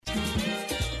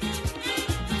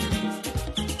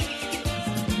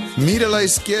Mira a la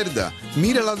izquierda.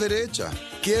 Mira a la derecha.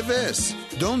 ¿Qué ves?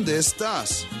 ¿Dónde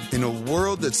estás? In a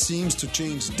world that seems to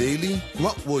change daily,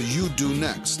 what will you do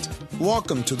next?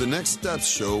 Welcome to the Next Steps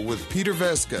Show with Peter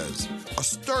Vasquez, a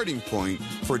starting point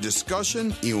for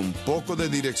discussion y un poco de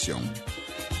dirección.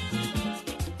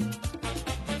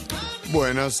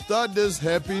 Buenas tardes,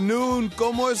 happy noon,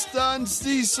 ¿cómo están?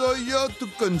 Sí, soy yo, tu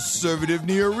conservative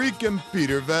Nuyorican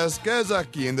Peter Vasquez,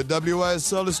 aquí en the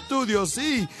WISL Studios.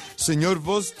 Sí, señor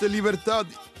Voz de Libertad.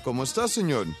 ¿Cómo está,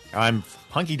 señor? I'm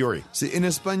hunky-dory. Sí, en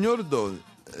español,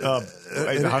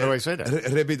 How do I say that?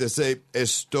 Repite, say,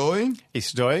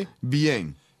 estoy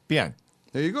bien. bien.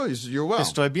 There you go, you're well.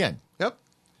 Estoy bien. Yep.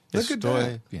 Look at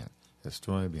that.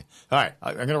 Estoy bien. All right,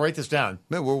 I'm going to write this down.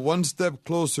 Man, we're one step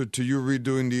closer to you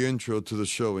redoing the intro to the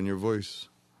show in your voice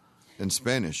in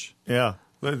Spanish. Yeah.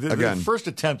 The first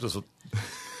attempt was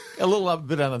a little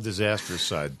bit on the disastrous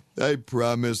side. I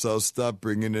promise I'll stop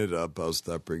bringing it up.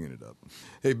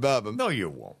 Hey, Bob. No, you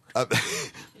won't.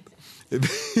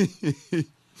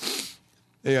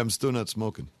 Hey, I'm still not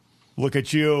smoking. Look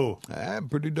at you. I'm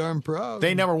pretty darn proud.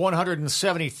 Day number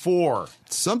 174.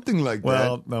 Something like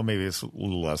that. Well, maybe it's a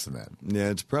little less than that. Yeah,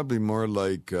 it's probably more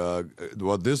like,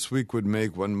 this week would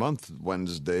make 1 month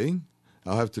Wednesday.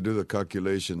 I'll have to do the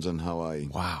calculations on how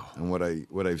and what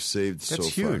I've saved so far.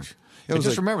 That's huge. And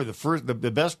just remember,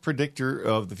 the best predictor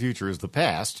of the future is the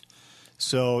past.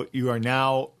 So you are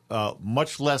now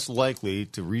much less likely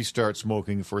to restart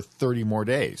smoking for 30 more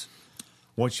days.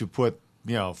 Once you put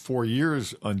 4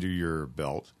 years under your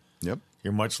belt, yep,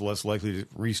 you're much less likely to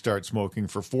restart smoking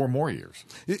for 4 more years.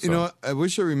 You know, I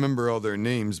wish I remember all their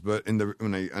names, but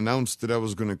when I announced that I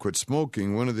was going to quit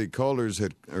smoking, one of the callers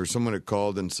someone had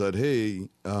called and said, hey,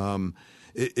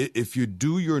 if you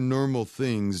do your normal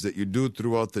things that you do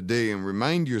throughout the day and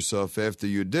remind yourself after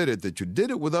you did it that you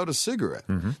did it without a cigarette,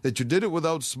 that you did it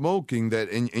without smoking,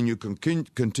 and you can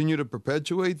continue to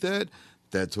perpetuate that,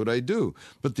 that's what I do.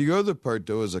 But the other part,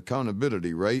 though, is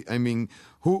accountability, right? I mean,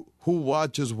 who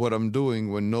watches what I'm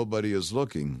doing when nobody is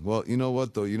looking? Well, you know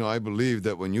what, though? I believe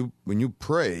that when you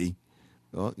pray,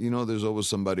 well, there's always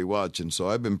somebody watching. So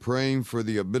I've been praying for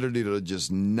the ability to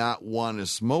just not want to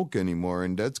smoke anymore,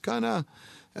 and that's kind of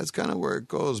where it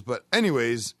goes. But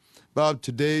anyways, Bob,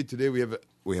 today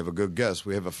we have a good guest.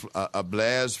 We have a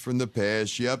blast from the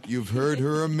past. Yep, you've heard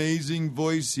her amazing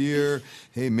voice here.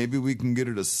 Hey, maybe we can get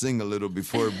her to sing a little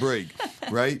before break,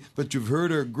 right? But you've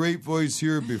heard her great voice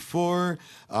here before.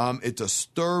 It's a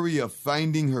story of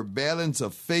finding her balance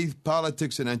of faith,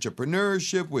 politics, and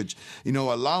entrepreneurship, which,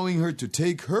 allowing her to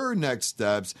take her next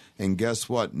steps. And guess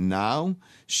what? Now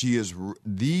she is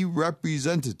the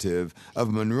representative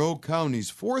of Monroe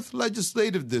County's 4th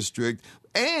Legislative District,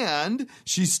 and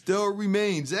she still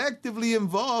remains actively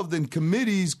involved in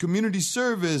committees, community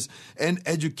service, and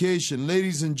education.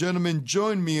 Ladies and gentlemen,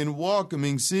 join me in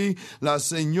welcoming, la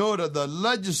señora de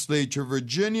Legislature,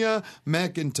 Virginia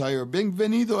McIntyre.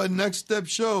 Bienvenido al Next Step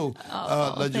Show,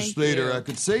 legislator. I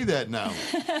could say that now.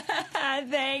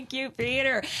 Thank you,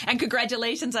 Peter. And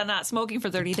congratulations on not smoking for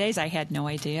 30 days. I had no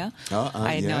idea.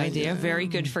 I had no idea. Yeah. Very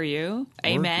good for you.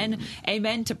 Amen.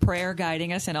 Amen to prayer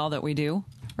guiding us in all that we do.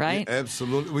 Right? Yeah,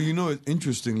 absolutely. Well,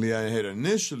 interestingly, I had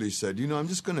initially said, I'm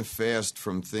just going to fast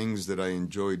from things that I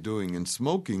enjoy doing, and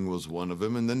smoking was one of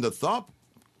them. And then the thought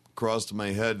crossed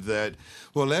my head that,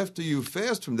 well, after you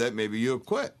fast from that, maybe you'll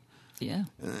quit. Yeah.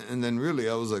 And then really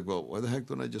I was like, well, why the heck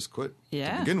don't I just quit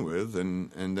to begin with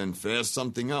and then fast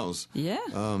something else? Yeah.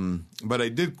 But I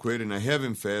did quit, and I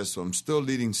haven't fasted, so I'm still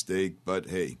eating steak, but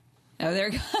hey. Oh, there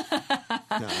you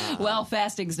go. Well,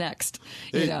 fasting's next.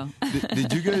 Hey,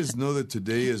 did you guys know that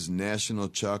today is National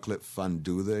Chocolate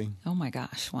Fondue Day? Oh my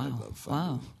gosh! Wow!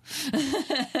 Wow!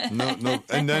 No,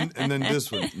 and then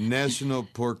this one, National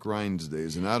Pork Rinds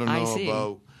Days, and I don't know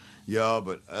about y'all,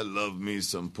 but I love me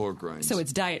some pork rinds. So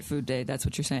it's Diet Food Day. That's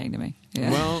what you're saying to me.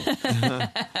 Yeah. Well, the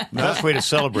best way to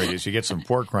celebrate is you get some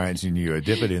pork rinds and you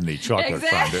dip it in the chocolate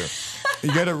fondue.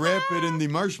 You got to wrap it in the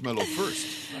marshmallow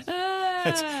first.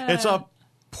 It's a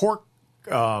pork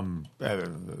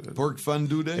pork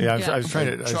fondue day. Yeah, I was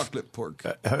trying to chocolate pork.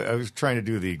 I was trying to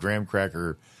do the graham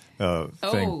cracker thing.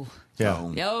 Oh, yeah.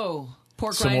 Yo,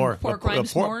 pork s'more. rind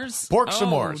s'mores. Pork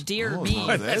s'mores. Dear me,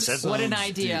 what an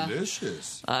idea!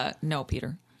 Delicious. No,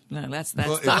 Peter. No, that's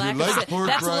well, the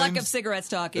lack of of cigarettes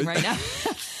talking right now.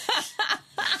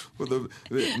 Well,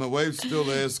 my wife's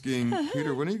still asking,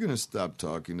 Peter, when are you going to stop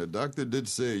talking? The doctor did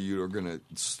say you are going to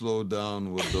slow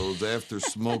down with those after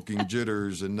smoking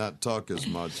jitters and not talk as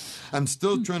much. I'm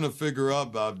still trying to figure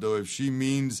out, Bob, though, if she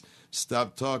means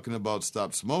stop talking about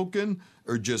stop smoking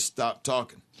or just stop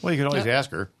talking. Well, you can always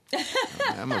ask her.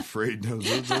 I'm afraid those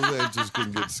answers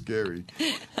can get scary.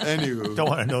 Anywho, don't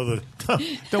want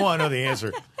to know the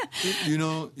answer.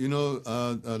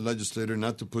 Legislator,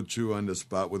 not to put you on the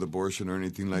spot with abortion or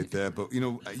anything like that, but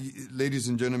ladies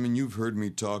and gentlemen, you've heard me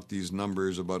talk these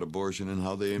numbers about abortion and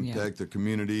how they impact the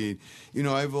community.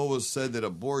 I've always said that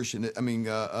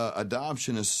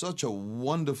adoption is such a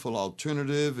wonderful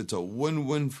alternative. It's a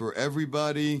win-win for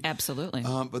everybody. Absolutely.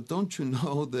 But don't you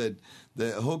know that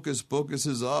Hocus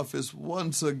Pocus's office,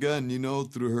 once again,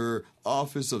 through her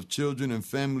Office of Children and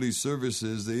Family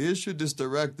Services, they issued this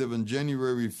directive on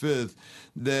January 5th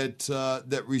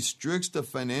that restricts the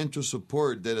financial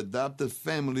support that adoptive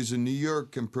families in New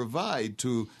York can provide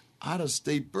to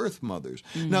out-of-state birth mothers.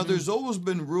 Mm-hmm. Now, there's always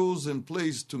been rules in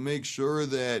place to make sure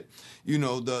that,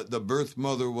 the birth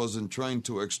mother wasn't trying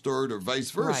to extort or vice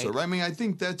versa. Right? I mean, I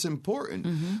think that's important.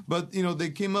 Mm-hmm. But,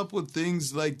 they came up with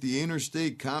things like the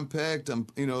Interstate Compact, on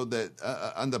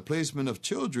the placement of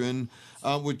children,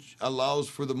 which allows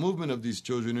for the movement of these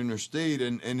children interstate.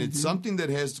 And it's something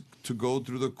that has to go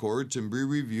through the courts and be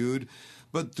reviewed.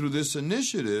 But through this through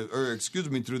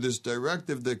this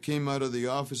directive that came out of the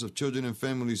Office of Children and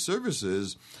Family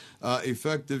Services,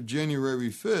 effective January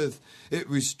 5th, it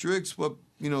restricts what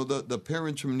the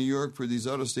parents from New York, for these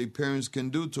out-of-state parents, can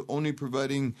do to only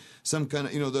providing some kind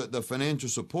of the financial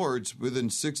supports within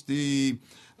 60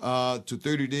 to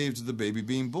 30 days of the baby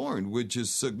being born, which is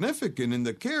significant in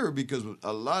the care because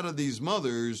a lot of these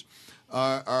mothers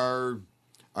are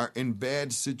in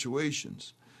bad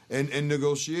situations. And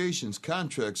negotiations,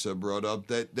 contracts are brought up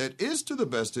that is to the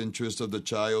best interest of the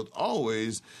child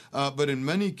always, but in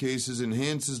many cases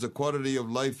enhances the quality of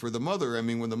life for the mother. I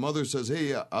mean, when the mother says,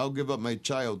 hey, I'll give up my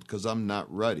child because I'm not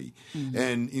ready. Mm-hmm.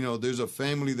 And, there's a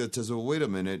family that says, oh, wait a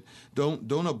minute, don't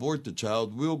abort the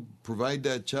child. We'll provide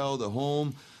that child a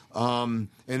home. And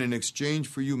in exchange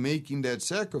for you making that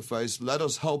sacrifice, let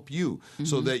us help you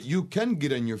so that you can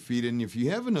get on your feet and if you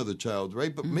have another child,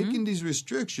 right? But making these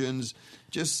restrictions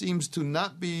just seems to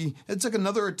not be, it's like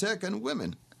another attack on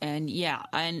women. And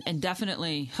and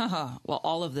definitely,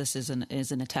 all of this is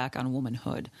an attack on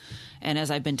womanhood. And as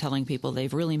I've been telling people,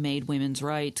 they've really made women's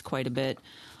rights quite a bit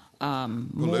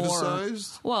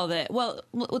politicized?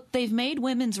 They've made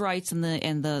women's rights and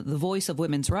the voice of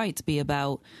women's rights be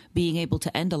about being able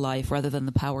to end a life rather than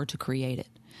the power to create it.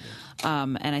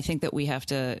 And I think that we have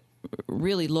to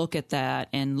really look at that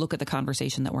and look at the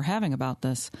conversation that we're having about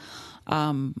this.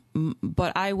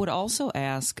 But I would also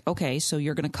ask, okay, so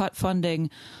you're going to cut funding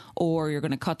or you're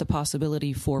going to cut the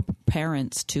possibility for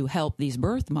parents to help these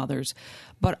birth mothers,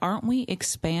 but aren't we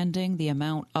expanding the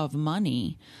amount of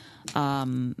money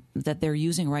that they're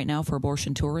using right now for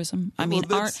abortion tourism? I mean,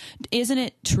 isn't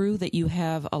it true that you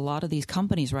have a lot of these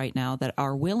companies right now that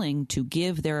are willing to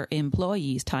give their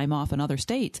employees time off in other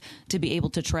states to be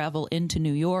able to travel into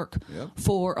New York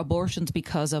for abortions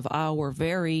because of our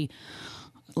very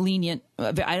lenient?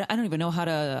 I don't even know how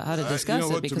to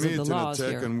discuss it because of the laws here.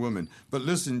 To me, it's an attack on women. But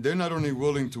listen, they're not only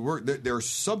willing to work; they're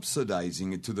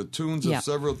subsidizing it to the tunes of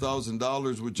several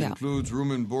 $1,000s, which includes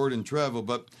room and board and travel.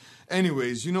 But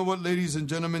anyways, you know what, ladies and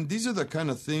gentlemen, these are the kind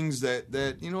of things that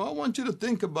I want you to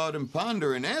think about and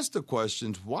ponder and ask the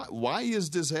questions. Why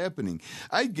is this happening?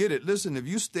 I get it. Listen, if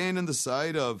you stand on the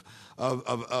side of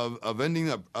ending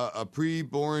a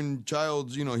preborn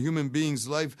child's, human being's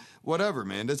life, whatever,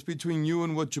 man, that's between you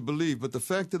and what you believe. But the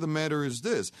fact of the matter is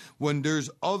this: when there's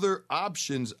other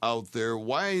options out there,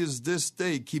 why is this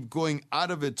state keep going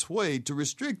out of its way to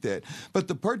restrict that? But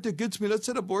the part that gets me, let's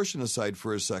set abortion aside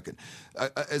for a second.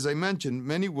 As I mentioned,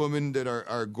 many women that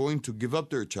are going to give up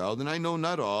their child, and I know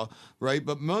not all, right,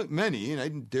 but many, and I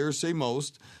dare say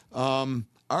most,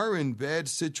 are in bad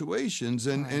situations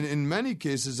and in many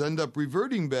cases end up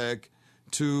reverting back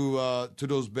to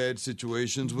those bad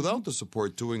situations without the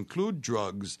support, to include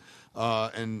drugs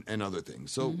and other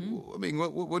things. So, I mean,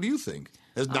 what do you think?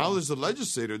 Now as a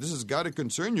legislator, this has got to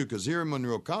concern you because here in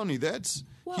Monroe County, that's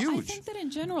huge. I think that in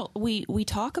general, we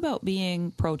talk about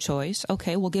being pro-choice.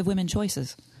 Okay, we'll give women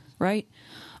choices, right?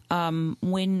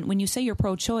 When you say you're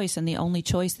pro-choice and the only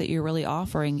choice that you're really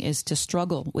offering is to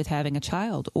struggle with having a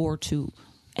child or to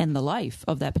end the life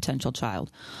of that potential child,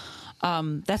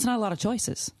 that's not a lot of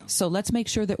choices. So let's make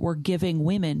sure that we're giving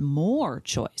women more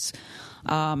choice.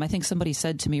 I think somebody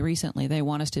said to me recently they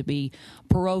want us to be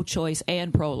pro-choice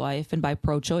and pro-life, and by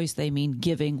pro-choice they mean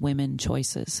giving women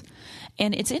choices.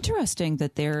 And it's interesting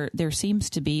that there seems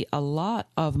to be a lot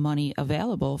of money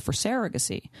available for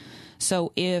surrogacy.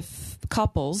 So if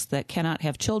couples that cannot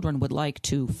have children would like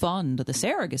to fund the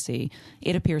surrogacy,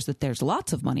 it appears that there's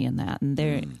lots of money in that. And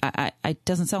it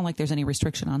doesn't sound like there's any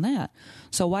restriction on that.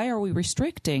 So why are we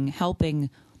restricting helping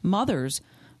mothers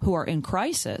who are in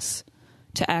crisis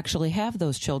to actually have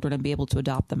those children and be able to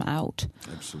adopt them out.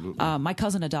 Absolutely. My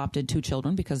cousin adopted 2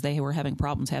 children because they were having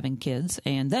problems having kids,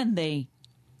 and then they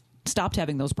stopped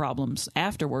having those problems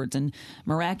afterwards. And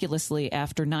miraculously,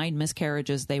 after 9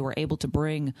 miscarriages, they were able to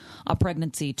bring a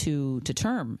pregnancy to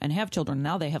term and have children.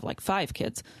 Now they have like 5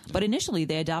 kids. But initially,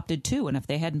 they adopted 2, and if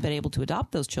they hadn't been able to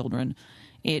adopt those children,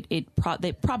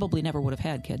 they probably never would have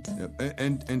had kids. Yep.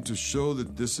 And to show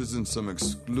that this isn't some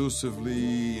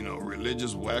exclusively,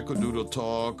 religious wackadoodle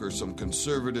talk or some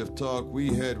conservative talk,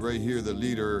 we had right here the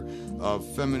leader of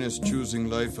Feminist Choosing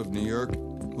Life of New York,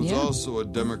 who's also a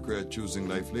Democrat choosing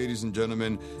life. Ladies and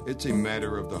gentlemen, it's a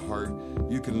matter of the heart.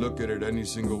 You can look at it any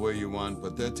single way you want,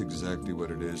 but that's exactly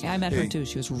what it is. Yeah, I met her too.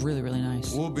 She was really, really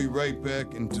nice. We'll be right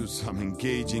back into some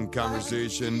engaging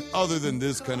conversation other than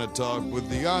this kind of talk with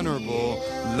the Honorable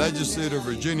Legislator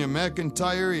Virginia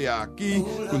McIntyre y aquí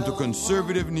con tu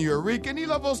conservative Nuyorican y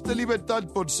la voz de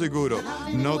libertad por seguro.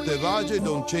 No te vayas,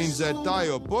 don't change that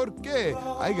dial, porque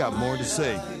I got more to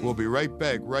say. We'll be right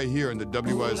back right here on the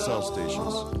WYSL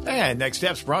stations. And Next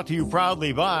Steps brought to you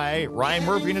proudly by Ryan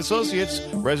Murphy and Associates,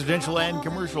 residential and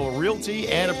commercial realty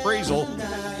and appraisal.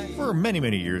 For many,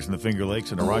 many years in the Finger Lakes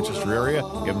and the Rochester area,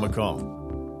 give them a call.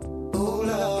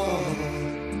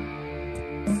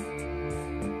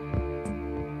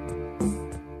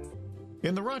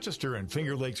 In the Rochester and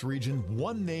Finger Lakes region,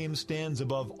 one name stands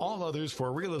above all others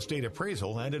for real estate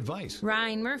appraisal and advice.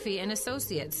 Ryan Murphy and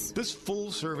Associates. This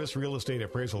full-service real estate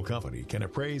appraisal company can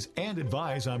appraise and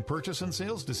advise on purchase and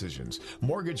sales decisions,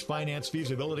 mortgage finance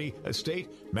feasibility, estate,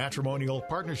 matrimonial,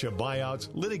 partnership buyouts,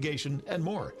 litigation, and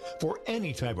more for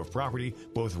any type of property,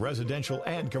 both residential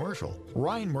and commercial.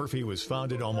 Ryan Murphy was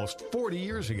founded almost 40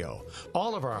 years ago.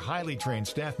 All of our highly trained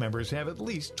staff members have at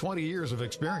least 20 years of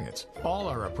experience. All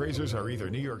our appraisers are either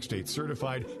New York State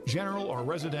certified general or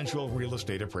residential real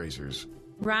estate appraisers.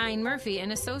 Ryan Murphy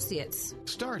and Associates.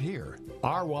 Start here.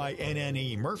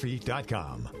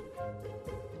 RYNNEMurphy.com.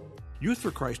 Youth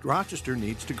for Christ Rochester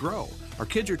needs to grow. Our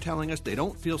kids are telling us they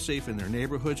don't feel safe in their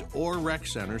neighborhoods or rec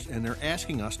centers, and they're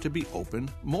asking us to be open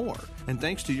more. And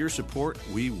thanks to your support,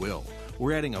 we will.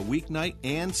 We're adding a weeknight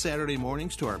and Saturday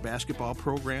mornings to our basketball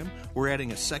program. We're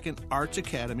adding a second Arts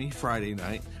Academy Friday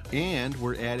night. And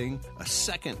we're adding a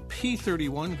second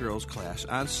P31 girls class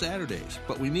on Saturdays.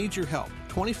 But we need your help.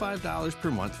 $25 per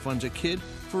month funds a kid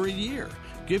for a year.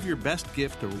 Give your best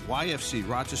gift to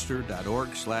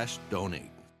yfcrochester.org/donate.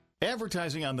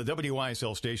 Advertising on the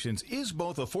WYSL stations is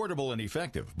both affordable and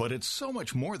effective, but it's so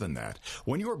much more than that.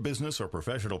 When your business or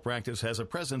professional practice has a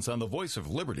presence on the Voice of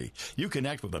Liberty, you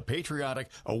connect with a patriotic,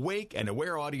 awake, and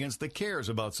aware audience that cares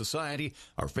about society,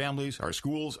 our families, our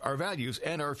schools, our values,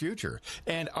 and our future.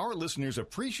 And our listeners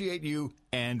appreciate you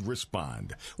and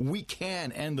respond. We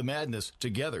can end the madness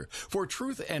together. For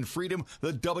truth and freedom,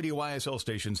 the WYSL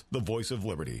stations, the Voice of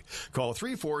Liberty. Call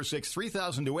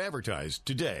 346-3000 to advertise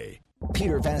today.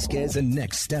 Peter Vasquez and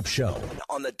Next Step Show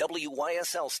on the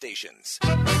WYSL stations.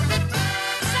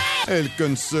 El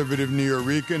Conservative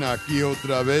Nuyorican, aquí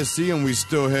otra vez, sí, and we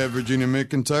still have Virginia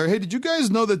McIntyre. Hey, did you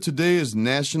guys know that today is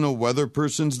National Weather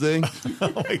Person's Day?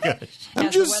 Oh, my gosh.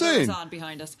 I'm just saying. The weather is on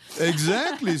behind us.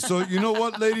 Exactly. So, you know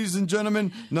what, ladies and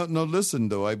gentlemen? No, listen,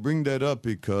 though. I bring that up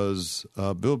because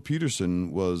Bill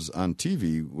Peterson was on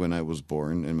TV when I was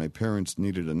born, and my parents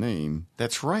needed a name.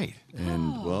 That's right.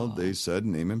 And, well, they said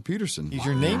name him Peterson. He's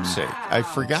your namesake. I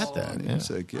forgot that.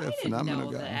 Namesake, yeah,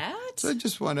 phenomenal guy. That. So I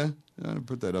just want to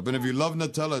put that up. And if you love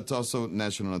Nutella, it's also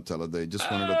National Nutella Day.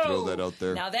 Just wanted to throw that out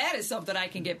there. Now that is something I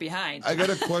can get behind. I got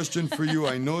a question for you.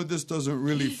 I know this doesn't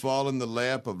really fall in the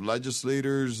lap of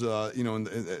legislators,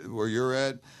 where you're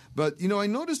at. But, I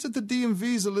noticed that the DMV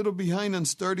is a little behind on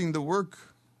starting their work.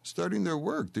 Do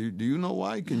you know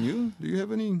why? Do you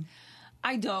have any...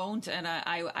 I don't, and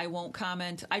I won't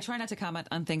comment. I try not to comment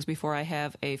on things before I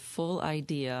have a full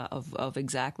idea of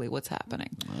exactly what's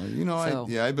happening.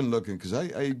 I've been looking because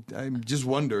I'm just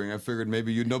wondering. I figured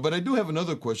maybe you'd know. But I do have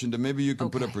another question that maybe you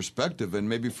can put a perspective and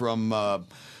maybe from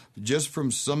just from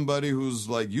somebody who's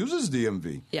uses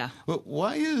DMV. Yeah. But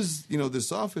why is,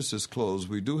 this office is closed?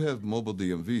 We do have mobile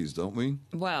DMVs, don't we?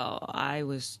 Well, I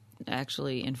was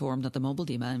actually informed that the mobile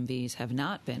DMVs have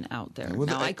not been out there.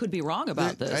 Well, I could be wrong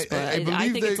about this, but I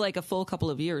think it's like a full couple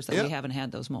of years that we haven't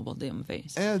had those mobile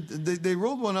DMVs. And they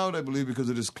rolled one out, I believe, because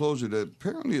of this closure that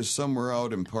apparently is somewhere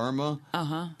out in Parma.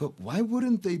 Uh-huh. But why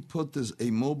wouldn't they put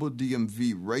a mobile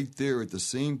DMV right there at the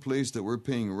same place that we're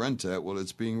paying rent at while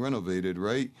it's being renovated,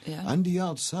 right? Yeah. On the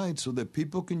outside so that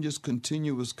people can just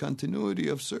continuity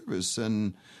of service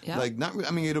and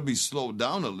it'll be slowed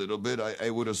down a little bit, I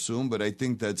would assume, but I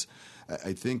think that's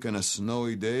I think on a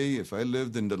snowy day, if I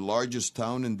lived in the largest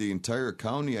town in the entire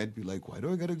county, I'd be like, why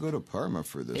do I got to go to Parma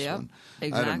for this one?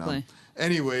 Exactly. I don't know.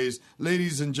 Anyways,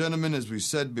 ladies and gentlemen, as we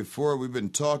said before, we've been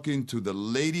talking to the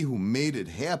lady who made it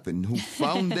happen, who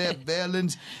found that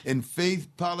balance in faith,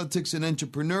 politics, and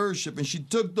entrepreneurship, and she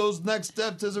took those next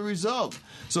steps as a result.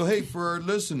 So, hey, for our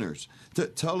listeners,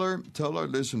 tell our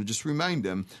listeners, just remind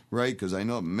them, right? Because I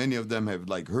know many of them have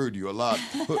heard you a lot.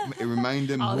 Remind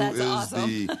them who is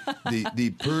awesome.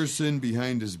 the person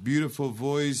behind this beautiful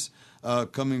voice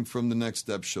coming from the Next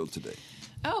Step show today.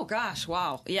 Oh, gosh.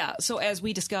 Wow. Yeah. So as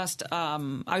we discussed, I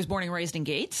was born and raised in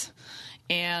Gates.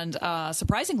 And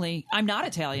surprisingly, I'm not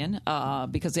Italian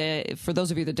because for those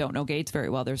of you that don't know Gates very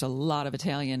well, there's a lot of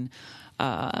Italian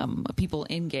people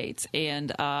in Gates.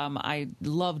 And I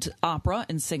loved opera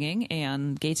and singing.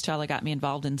 And Gates Chala got me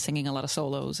involved in singing a lot of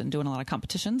solos and doing a lot of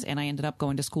competitions. And I ended up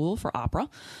going to school for opera.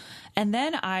 And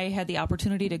then I had the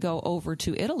opportunity to go over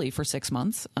to Italy for 6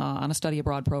 months on a study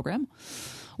abroad program,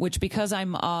 which because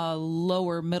I'm a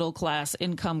lower middle class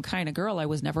income kind of girl, I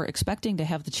was never expecting to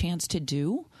have the chance to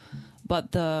do.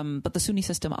 But the SUNY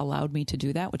system allowed me to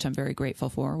do that, which I'm very grateful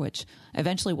for, which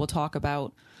eventually we'll talk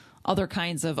about other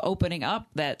kinds of opening up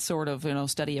that sort of,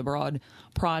 study abroad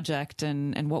project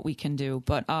and what we can do.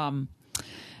 But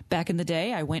back in the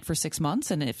day, I went for 6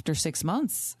 months, and after 6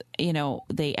 months,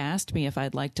 they asked me if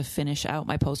I'd like to finish out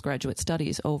my postgraduate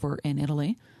studies over in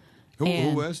Italy.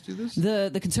 Who asked you this?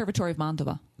 The Conservatory of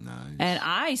Mantova. Nice. And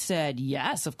I said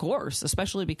yes, of course,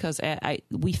 especially because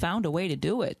we found a way to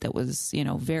do it that was,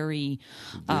 very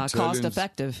cost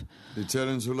effective. The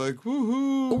Italians were like,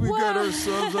 woohoo, we got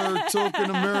ourselves our token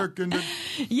American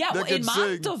that in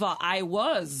Mantova, I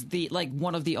was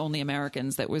one of the only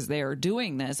Americans that was there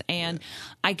doing this. And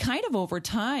I kind of over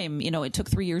time, it took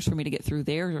 3 years for me to get through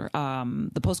there,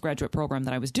 the postgraduate program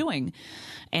that I was doing.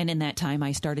 And in that time,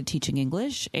 I started teaching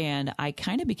English, and I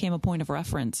kind of became a point of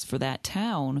reference for that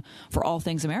town for all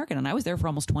things American, and I was there for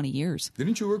almost 20 years.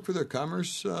 Didn't you work for the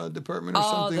Commerce Department or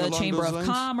something the along Chamber those of lines?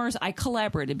 Commerce. I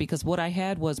collaborated because what I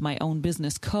had was my own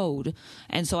business code,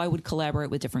 and so I would collaborate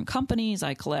with different companies.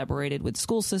 I collaborated with the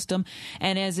school system,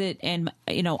 and as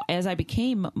I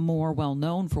became more well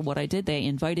known for what I did, they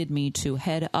invited me to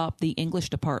head up the English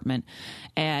department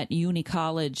at Uni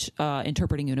College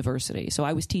Interpreting University. So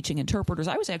I was teaching interpreters.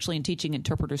 I was actually teaching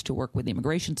interpreters to work with the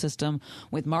immigration system,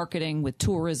 with marketing, with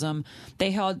tourism.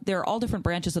 There are all different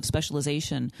branches of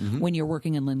specialization when you're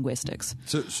working in linguistics.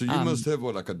 So you must have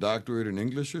like a doctorate in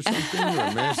English or something, or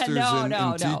a master's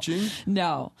in teaching?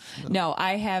 No.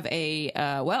 I have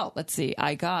let's see.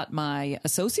 I got my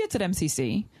associates at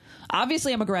MCC.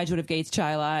 Obviously, I'm a graduate of Gates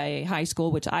Chili High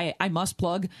School, which I must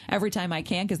plug every time I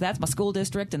can because that's my school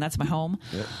district and that's my home,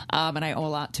 and I owe a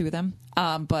lot to them.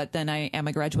 But then I am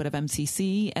a graduate of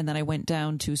MCC, and then I went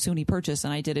down to SUNY Purchase,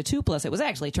 and I did a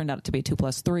 2+. It turned out to be a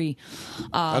 2+3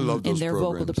 I love those in their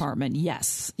programs. vocal department.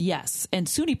 Yes. And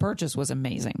SUNY Purchase was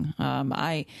amazing.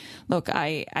 I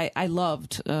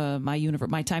loved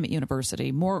my time at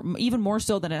university, even more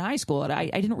so than at high school. I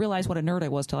didn't realize what a nerd I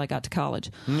was till I got to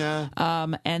college. Yeah.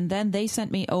 And then they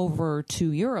sent me over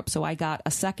to Europe, so I got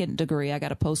a second degree. I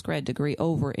got a postgrad degree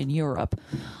over in Europe,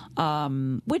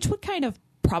 which would kind of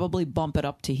probably bump it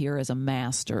up to here as a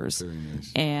master's. Very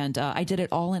nice. And I did it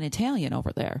all in Italian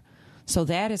over there. So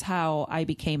that is how I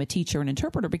became a teacher and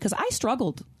interpreter, because I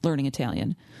struggled learning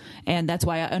Italian. And that's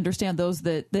why I understand those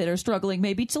that are struggling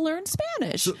maybe to learn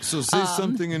Spanish. So say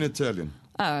something in Italian.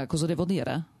 Cosa devo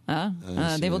dire?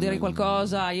 Devo dire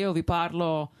qualcosa? Io vi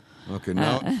parlo... Okay,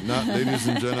 now, ladies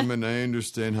and gentlemen, I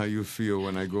understand how you feel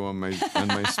when I go on my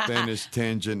Spanish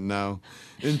tangent now.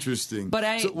 Interesting.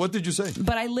 So what did you say?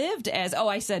 But I lived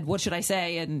I said, what should I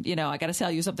say? And, I got to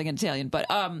tell you something in Italian. But,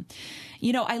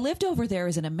 I lived over there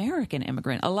as an American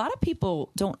immigrant. A lot of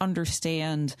people don't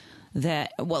understand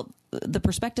that, the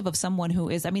perspective of someone who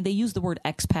is, they use the word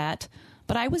expat,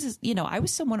 but I was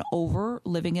someone over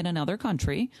living in another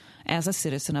country as a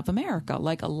citizen of America.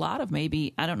 Like a lot of I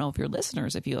don't know if you have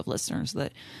listeners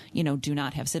that, do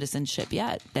not have citizenship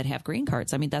yet, that have green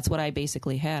cards. That's what I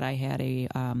basically had. I had a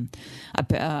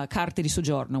carta di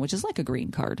soggiorno, which is like a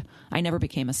green card. I never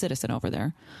became a citizen over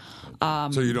there.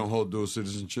 So you don't hold dual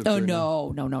citizenship? Oh,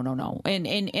 no.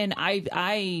 And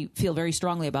I feel very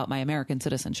strongly about my American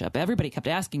citizenship. Everybody kept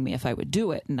asking me if I would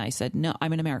do it, and I said, no,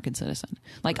 I'm an American citizen.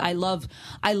 Like, I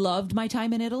loved my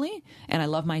time in Italy, and I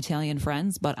love my Italian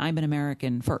friends, but I'm an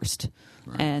American first.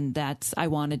 Right. And I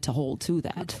wanted to hold to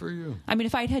that. Good for you.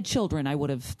 If I'd had children, I would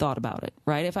have thought about it,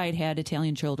 right? If I'd had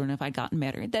Italian children, if I'd gotten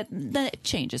married, that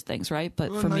changes things, right?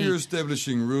 But for now me, you're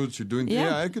establishing roots. You're doing,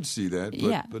 I could see that.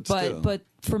 But still.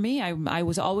 for me, I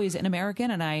was always an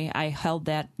American, and I held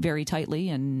that very tightly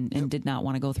and did not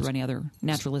want to go through any other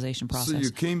naturalization process. So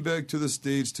you came back to the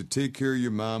States to take care of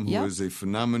your mom, who Yep. is a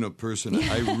phenomenal person.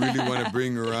 I really want to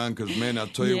bring her on because, man, I'll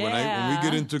tell you, when we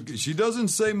get into... She doesn't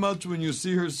say much when you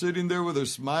see her sitting there with her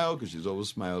smile, because she's always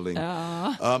smiling.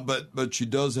 But she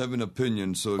does have an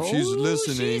opinion, so if she's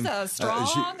listening... She's a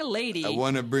strong lady. I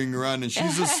want to bring her on, and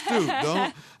she's astute.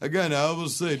 I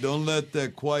always say, don't let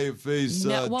that quiet face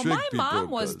trick people. My mom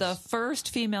was the first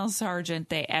female sergeant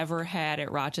they ever had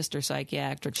at Rochester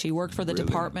Psychiatric. She worked for the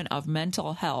Department of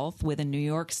Mental Health within New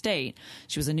York State.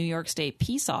 She was a New York State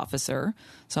peace officer.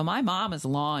 So my mom is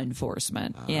law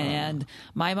enforcement. And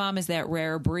my mom is that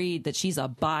rare breed that she's a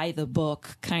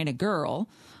by-the-book kind of girl,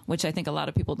 which I think a lot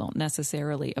of people don't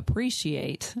necessarily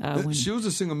appreciate. She was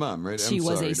a single mom, right? She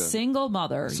was a single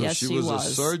mother. So yes, she was. She was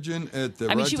a sergeant at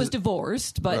the... she was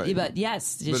divorced, but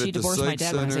yes, she divorced my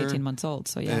dad when I was 18 months old.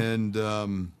 So yeah.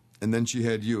 And then she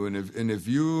had you. And if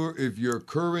your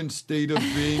current state of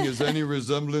being is any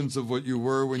resemblance of what you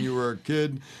were when you were a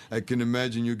kid, I can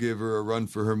imagine you gave her a run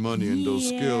for her money, and those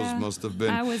skills must have been...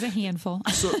 I was a handful.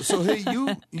 So hey,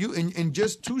 you in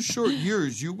just 2 short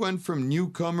years, you went from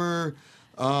newcomer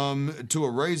to a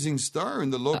rising star in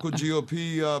the local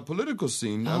GOP political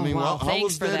scene. How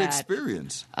was that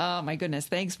experience? Oh, my goodness.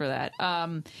 Thanks for that.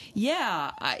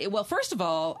 Well, first of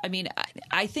all,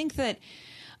 I think that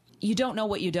you don't know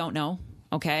what you don't know.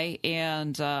 Okay.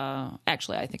 And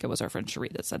actually, I think it was our friend Cherie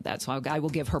that said that. So I will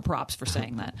give her props for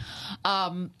saying that.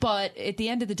 But at the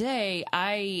end of the day,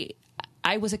 I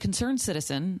was a concerned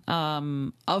citizen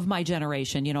of my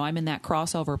generation. You know, I'm in that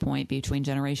crossover point between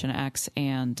Generation X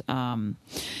and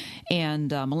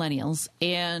millennials.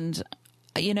 And,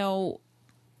 you know,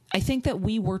 I think that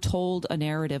we were told a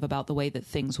narrative about the way that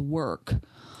things work.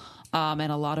 And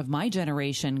a lot of my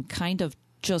generation kind of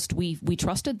just we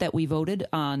trusted that we voted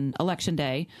on election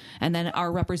day, and then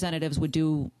our representatives would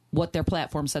do what their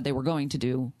platform said they were going to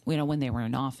do, you know, when they were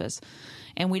in office.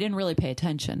 And we didn't really pay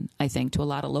attention, I think, to a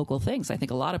lot of local things. I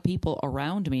think a lot of people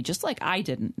around me, just like I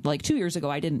didn't, like 2 years ago,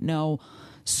 I didn't know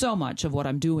so much of what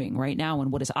I'm doing right now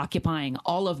and what is occupying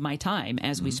all of my time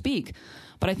as we speak.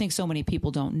 But I think so many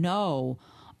people don't know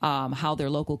how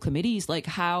their local committees, like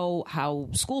how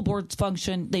school boards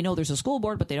function. They know there's a school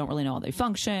board, but they don't really know how they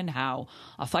function, how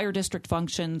a fire district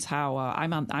functions, how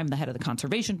I'm the head of the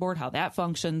conservation board, how that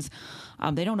functions.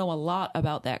 They don't know a lot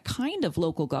about that kind of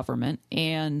local government,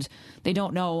 and they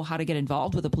don't know how to get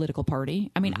involved with a political party.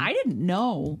 I mean, I didn't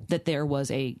know that there was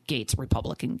a Gates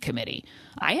Republican Committee.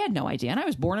 I had no idea, and I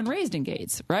was born and raised in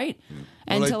Gates, right?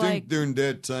 Well, I think during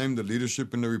that time, the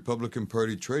leadership in the Republican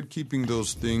Party tried keeping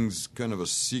those things kind of a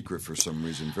secret for some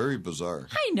reason. Very bizarre.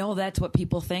 I know that's what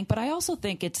people think, but I also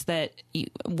think it's that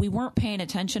we weren't paying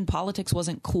attention. Politics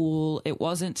wasn't cool. It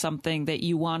wasn't something that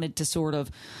you wanted to sort of...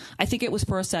 I think it was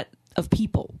for a set of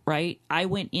people, right? I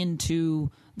went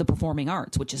into the performing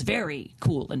arts, which is very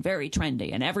cool and very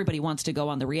trendy, and everybody wants to go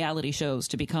on the reality shows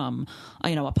to become,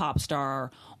 you know, a pop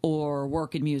star or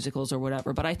work in musicals or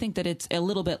whatever. But I think that it's a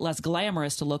little bit less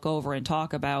glamorous to look over and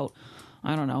talk about,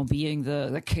 I don't know, being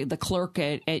the clerk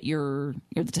at you're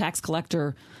the tax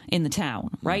collector in the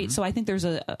town, right? So I think there's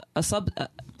a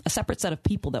separate set of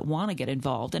people that want to get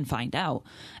involved and find out.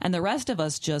 And the rest of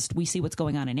us we see what's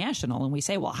going on in national, and we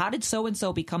say, well, how did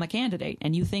so-and-so become a candidate?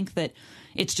 And you think that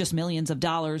it's just millions of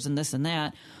dollars and this and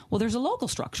that. Well, there's a local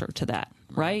structure to that,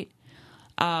 right?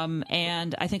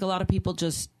 And I think a lot of people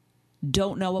just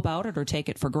don't know about it or take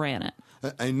it for granted.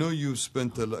 I know you've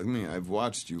spent I've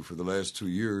watched you for the last 2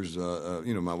 years.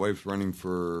 You know, my wife's running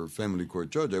for family court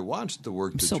judge. I watched the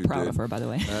work that you did. I'm so proud of her, by the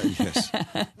way. Yes.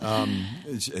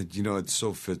 You know, it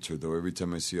so fits her, though. Every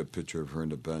time I see a picture of her on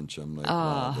the bench, I'm like,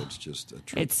 wow, that's just a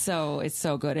trip. It's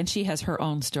so good. And she has her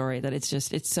own story that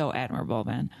it's so admirable,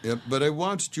 man. Yeah, but I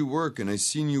watched you work, and I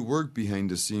seen you work behind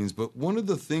the scenes. But one of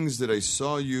the things that I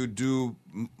saw you do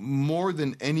more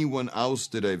than anyone else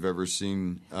that I've ever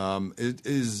seen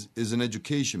is an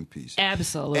education piece.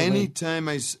 Absolutely.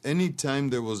 Anytime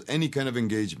there was any kind of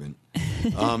engagement,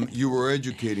 you were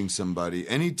educating somebody.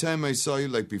 Anytime I saw you,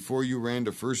 like before you ran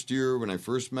the first year when I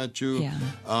first met you,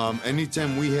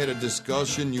 anytime we had a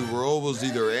discussion, you were always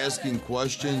either asking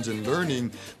questions and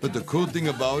learning. But the cool thing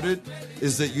about it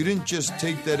is that you didn't just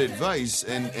take that advice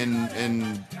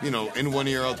and you know, in one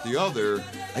ear out the other.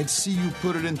 I'd see you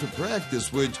put it into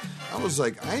practice, which I was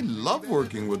like, I love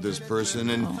working with this person.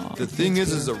 And the thing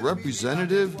is, as a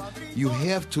representative, you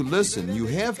have to listen, you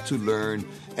have to learn,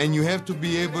 and you have to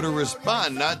be able to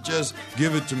respond, not just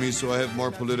give it to me so I have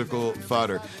more political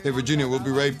fodder. Hey, Virginia, we'll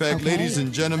be right back. Okay. Ladies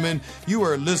and gentlemen, you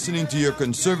are listening to your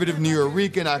conservative New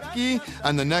Yorker aquí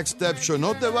on the Next Step Show.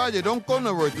 No te vayas, don't go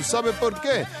nowhere. ¿Tú sabes por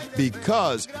qué?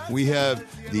 Because we have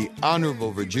the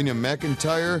Honorable Virginia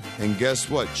McIntyre, and guess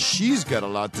what? She's got a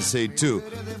lot to say, too.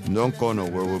 Don't go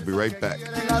nowhere. We'll be right back.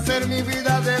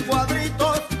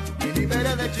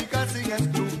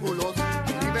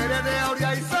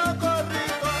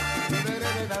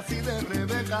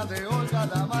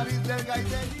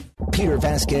 Peter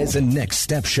Vasquez and Next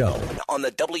Step Show on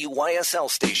the WYSL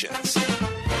stations.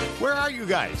 Where are you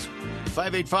guys?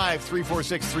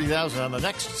 585-346-3000 on the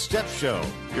Next Step Show.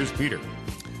 Here's Peter.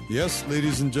 Yes,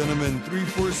 ladies and gentlemen,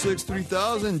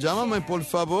 346-3000. Llámame, por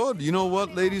favor. You know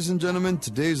what, ladies and gentlemen?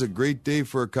 Today's a great day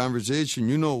for a conversation.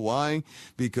 You know why?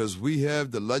 Because we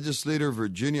have the legislator,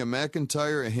 Virginia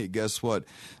McIntyre. And hey, guess what?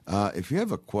 If you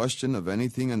have a question of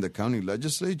anything in the county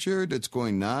legislature that's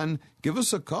going on, give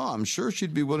us a call. I'm sure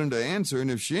she'd be willing to answer.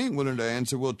 And if she ain't willing to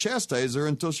answer, we'll chastise her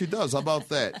until she does. How about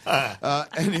that?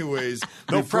 Anyways.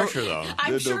 No pressure, though.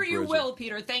 I'm sure you will,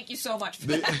 Peter. Thank you so much for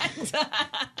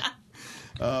that.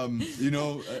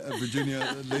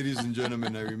 Virginia, ladies and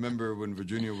gentlemen, I remember when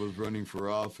Virginia was running for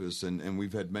office, and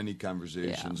we've had many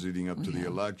conversations leading up to the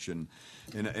election.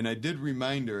 And I did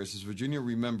remind her, I says, Virginia,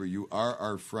 remember, you are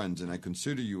our friends, and I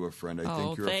consider you a friend. I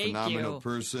think you're a phenomenal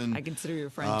person. I consider you a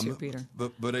friend too, Peter.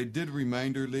 But I did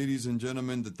remind her, ladies and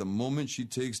gentlemen, that the moment she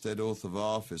takes that oath of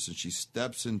office and she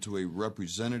steps into a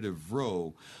representative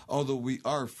role, although we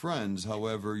are friends,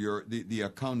 however, the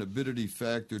accountability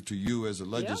factor to you as a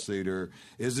legislator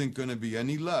isn't going to be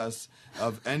any less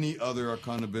of any other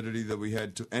accountability that we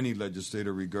had to any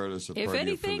legislator, regardless of party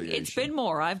affiliation. If anything, it's been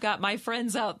more. I've got my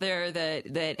friends out there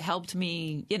that helped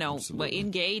me, Absolutely.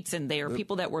 in Gates, and they are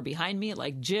people that were behind me,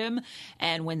 like Jim.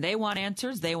 And when they want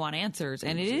answers, they want answers,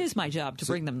 and it is my job to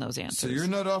bring them those answers. So you're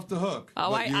not off the hook.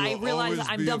 Oh, I realize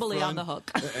I'm doubly on the hook.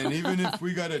 And even if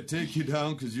we got to take you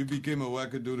down because you became a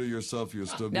wackadoodle yourself, you'll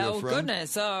still be a friend. No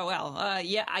goodness. Oh well,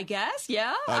 yeah, I guess,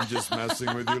 yeah. I'm just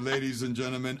messing with you, ladies and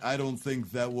gentlemen. I don't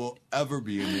think that will ever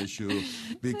be an issue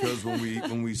because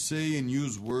when we say and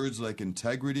use words like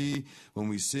integrity, when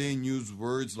we say and use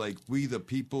words like we the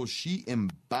people, she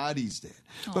embodies that.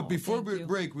 But before we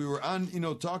break, we were on,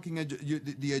 talking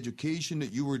the education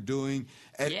that you were doing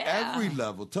at every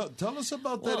level. Tell us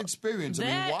about that experience. Why?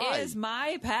 That is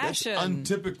my passion. That's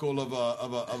untypical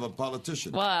of a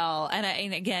politician. Well,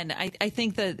 and again, I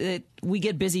think that we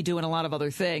get busy doing a lot of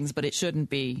other things, but it shouldn't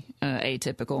be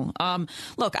atypical.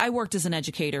 Look, I worked as an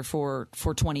educator for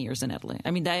 20 years in Italy.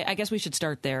 I mean, I guess we should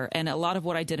start there. And a lot of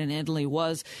what I did in Italy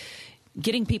was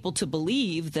getting people to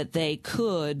believe that they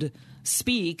could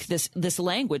speak this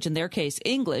language, in their case,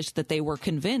 English, that they were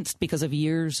convinced because of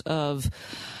years of,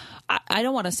 I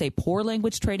don't want to say poor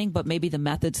language training, but maybe the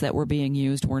methods that were being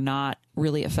used were not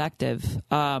really effective.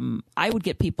 I would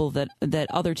get people that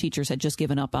other teachers had just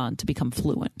given up on to become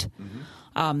fluent.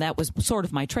 Mm-hmm. That was sort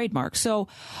of my trademark. So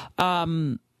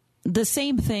the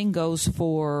same thing goes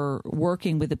for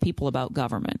working with the people about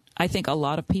government. I think a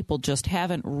lot of people just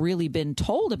haven't really been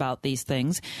told about these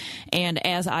things. And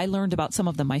as I learned about some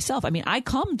of them myself, I mean, I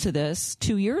come to this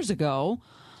 2 years ago,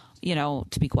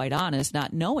 to be quite honest,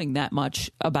 not knowing that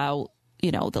much about,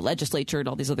 the legislature and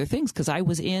all these other things, because I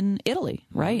was in Italy,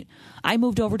 right? I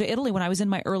moved over to Italy when I was in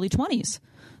my early 20s.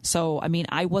 So, I mean,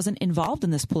 I wasn't involved in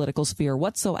this political sphere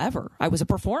whatsoever. I was a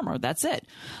performer. That's it.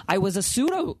 I was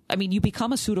you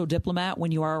become a pseudo diplomat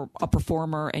when you are a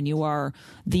performer and you are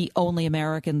the only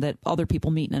American that other people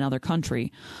meet in another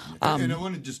country. And I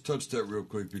want to just touch that real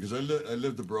quick because I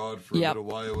lived abroad for a little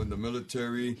while in the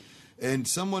military. And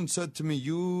someone said to me,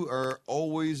 you are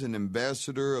always an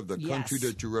ambassador of the country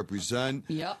that you represent.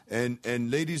 Yep.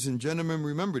 And ladies and gentlemen,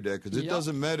 remember that, because it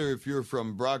doesn't matter if you're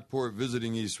from Brockport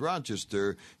visiting East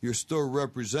Rochester, you're still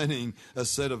representing a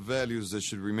set of values that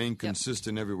should remain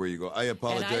consistent everywhere you go. I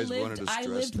apologize, but I wanted to stress I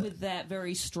lived with that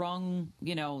very strong,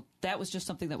 that was just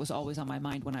something that was always on my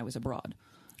mind when I was abroad.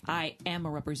 I am a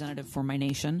representative for my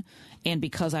nation, and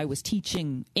because I was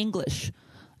teaching English,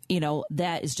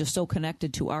 that is just so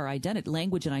connected to our identity.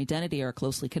 Language and identity are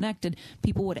closely connected.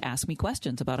 People would ask me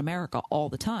questions about America all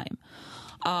the time.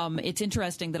 It's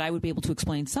interesting that I would be able to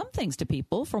explain some things to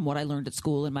people from what I learned at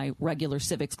school in my regular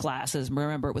civics classes.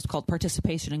 Remember, it was called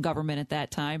participation in government at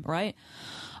that time, right?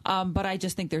 But I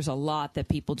just think there's a lot that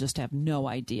people just have no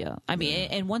idea. I mean,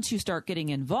 and once you start getting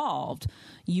involved,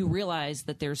 you realize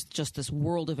that there's just this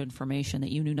world of information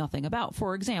that you knew nothing about.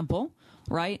 For example,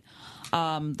 right?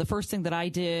 The first thing that I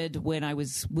did when I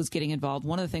was getting involved,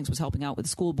 one of the things was helping out with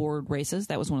school board races.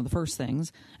 That was one of the first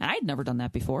things. And I'd never done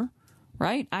that before.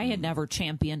 right? I had never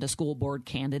championed a school board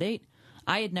candidate.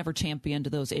 I had never championed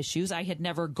those issues. I had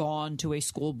never gone to a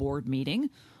school board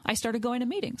meeting. I started going to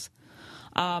meetings.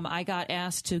 I got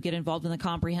asked to get involved in the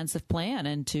comprehensive plan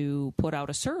and to put out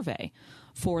a survey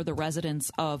for the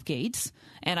residents of Gates.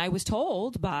 And I was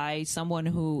told by someone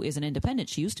who is an independent,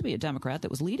 she used to be a Democrat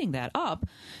that was leading that up.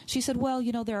 She said, well,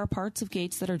 there are parts of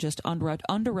Gates that are just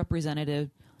underrepresented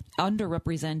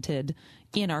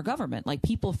in our government. Like,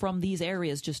 people from these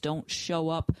areas just don't show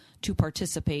up to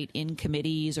participate in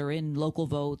committees or in local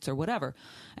votes or whatever.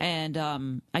 And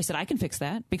I said, I can fix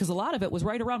that, because a lot of it was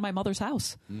right around my mother's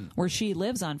house where she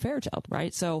lives on Fairchild,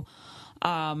 right? So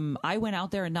I went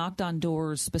out there and knocked on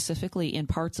doors specifically in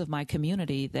parts of my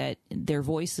community that their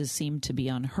voices seemed to be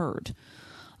unheard.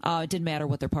 It didn't matter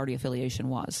what their party affiliation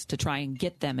was, to try and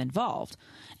get them involved.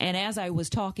 And as I was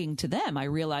talking to them, I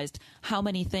realized how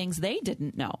many things they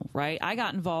didn't know, right? I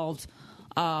got involved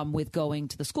with going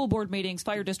to the school board meetings,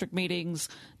 fire district meetings,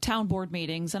 town board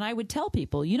meetings, and I would tell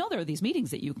people, there are these meetings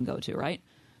that you can go to, right?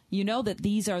 You know that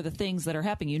these are the things that are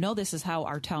happening. You know this is how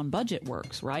our town budget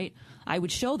works, right? I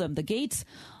would show them. The Gates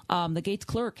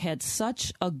clerk had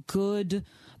such a good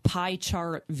pie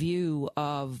chart view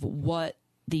of what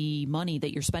the money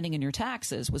that you're spending in your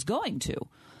taxes was going to.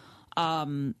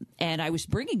 And I was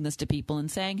bringing this to people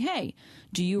and saying, hey,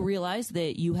 do you realize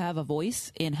that you have a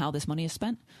voice in how this money is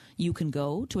spent? You can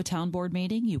go to a town board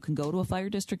meeting. You can go to a fire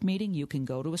district meeting. You can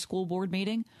go to a school board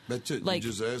meeting. That's it. You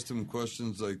just ask them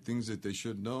questions like things that they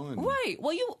should know. Right.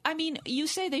 Well, you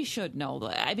say they should know.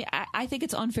 I think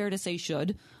it's unfair to say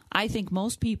should. I think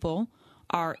most people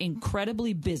are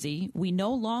incredibly busy. We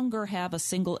no longer have a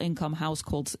single income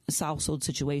household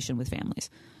situation with families.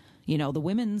 The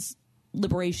women's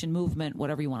liberation movement,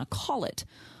 whatever you want to call it,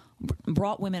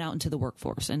 brought women out into the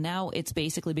workforce. And now it's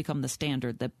basically become the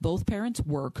standard that both parents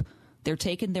work. They're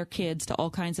taking their kids to all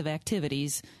kinds of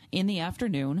activities in the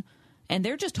afternoon. And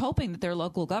they're just hoping that their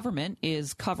local government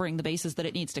is covering the bases that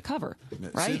it needs to cover.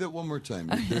 Right? Say that one more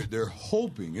time. They're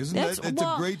hoping, isn't that? It's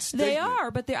a great statement. They are,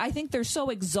 but I think they're so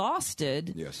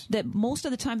exhausted that most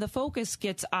of the time the focus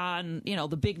gets on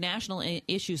the big national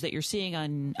issues that you're seeing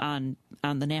on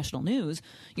the national news.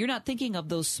 You're not thinking of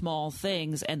those small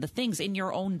things, and the things in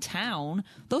your own town.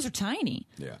 Those are tiny.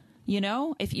 Yeah.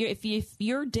 If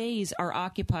your days are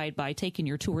occupied by taking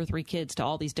your 2 or 3 kids to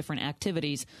all these different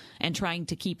activities and trying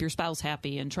to keep your spouse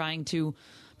happy and trying to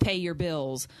pay your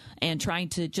bills and trying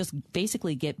to just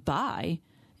basically get by,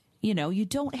 you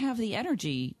don't have the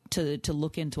energy to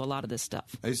look into a lot of this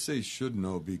stuff. I say should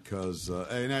know because,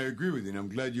 and I agree with you, and I'm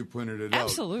glad you pointed it out.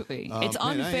 Absolutely. It's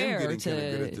unfair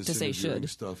to say should.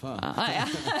 Stuff, huh?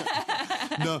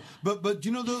 No, but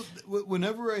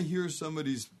whenever I hear some of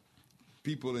these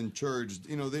people in charge,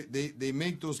 they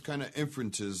make those kind of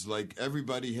inferences like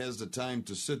everybody has the time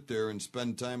to sit there and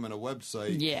spend time on a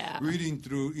website reading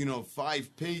through,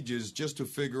 5 pages just to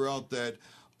figure out that,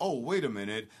 oh, wait a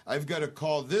minute, I've got to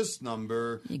call this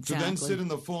number to then sit on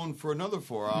the phone for another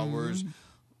 4 hours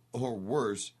or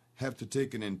worse, have to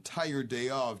take an entire day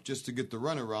off just to get the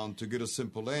runaround to get a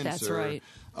simple answer. That's right.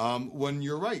 When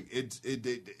you're right,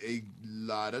 a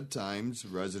lot of times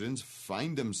residents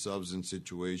find themselves in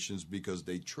situations because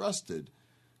they trusted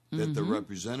that the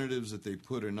representatives that they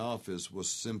put in office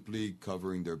was simply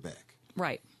covering their back.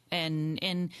 Right.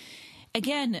 And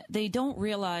again, they don't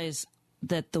realize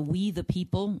that we the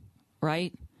people,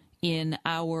 right, in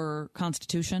our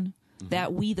Constitution,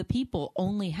 that we the people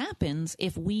only happens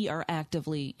if we are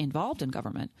actively involved in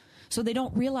government. So they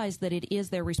don't realize that it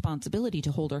is their responsibility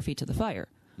to hold our feet to the fire,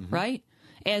 right?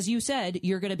 As you said,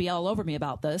 you're going to be all over me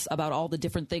about this, about all the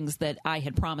different things that I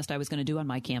had promised I was going to do on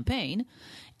my campaign,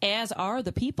 as are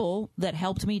the people that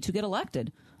helped me to get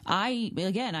elected. I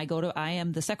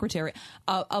am the secretary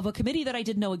of a committee that I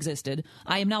didn't know existed.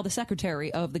 I am now the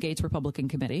secretary of the Gates Republican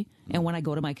Committee. And when I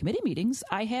go to my committee meetings,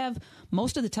 I have,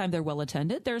 most of the time they're well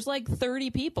attended. There's like 30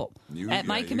 people at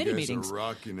my committee meetings.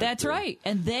 That's right.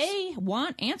 And they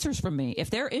want answers from me.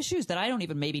 If there are issues that I don't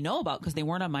even maybe know about because they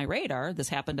weren't on my radar, this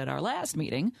happened at our last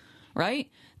meeting, right?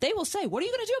 They will say, what are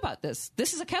you going to do about this?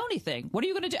 This is a county thing. What are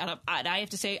you going to do? And I have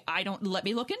to say, let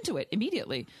me look into it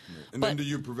immediately. And then do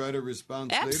you provide a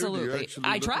response absolutely. later?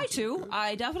 Absolutely. I try to.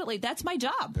 I definitely, that's my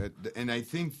job. And I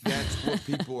think that's what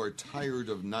people are tired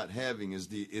of not having is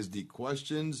the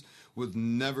questions with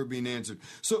never being answered.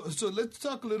 So let's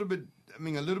talk a little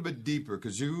bit deeper,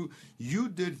 because you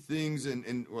did things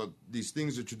and these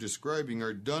things that you're describing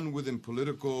are done within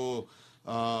political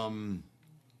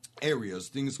areas,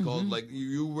 things called like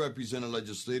you represent a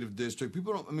legislative district.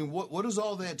 People don't. I mean, what does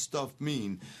all that stuff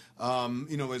mean?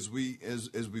 As we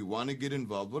want to get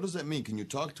involved, what does that mean? Can you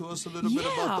talk to us a little bit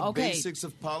about the basics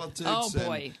of politics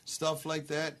and stuff like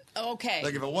that? Okay.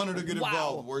 Like if I wanted to get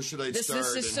involved, where should I start?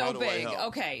 This is so how do big. I help?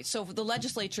 Okay, so for the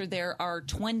legislature, there are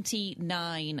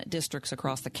 29 districts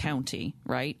across the county.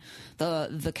 Right,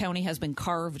 the county has been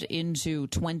carved into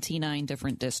 29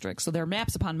 different districts. So there are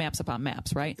maps upon maps upon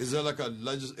maps. Right. Is that like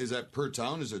is that per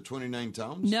town? Is there 29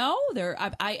 towns? No, there.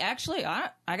 I'd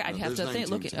have to think.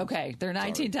 Look, okay, there are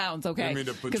 19 towns. Okay,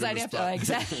 because I'd have to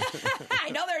exactly.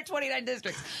 I know there are 29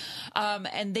 districts,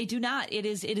 and they do not. It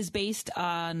is based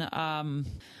on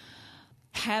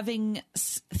having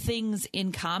things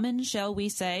in common, shall we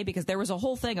say? Because there was a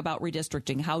whole thing about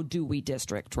redistricting. How do we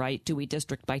district? Right? Do we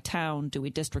district by town? Do we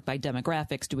district by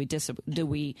demographics? Do we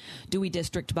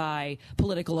district by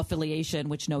political affiliation?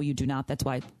 Which no, you do not. That's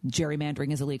why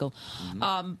gerrymandering is illegal.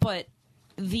 But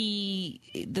the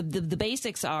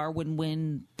basics are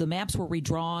when the maps were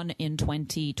redrawn in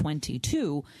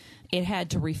 2022, it had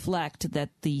to reflect that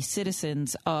the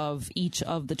citizens of each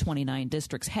of the 29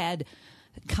 districts had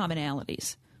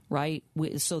commonalities, right?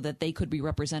 So that they could be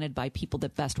represented by people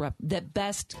that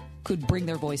best could bring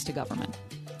their voice to government.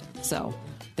 So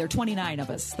there are 29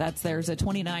 of us. There's a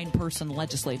 29-person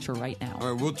legislature right now.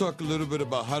 All right, we'll talk a little bit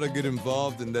about how to get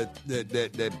involved in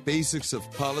that basics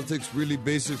of politics, really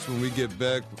basics, when we get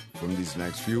back from these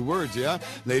next few words, yeah?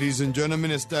 Ladies and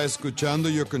gentlemen, está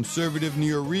escuchando your conservative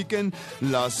Nuyorican,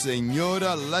 La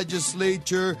Señora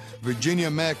Legislature, Virginia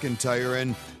McIntyre,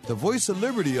 and the voice of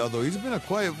liberty, although he's been a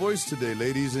quiet voice today,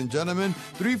 ladies and gentlemen.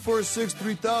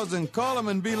 346-3000. Call him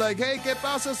and be like, hey, ¿qué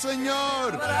pasa,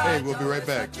 señor? Hey, we'll be right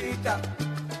back.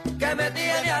 Que me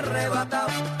tiene arrebatado,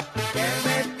 que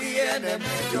me tiene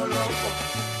medio loco,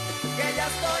 que ya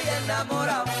estoy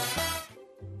enamorado.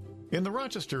 In the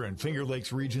Rochester and Finger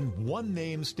Lakes region, one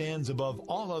name stands above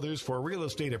all others for real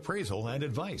estate appraisal and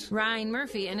advice. Ryan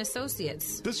Murphy and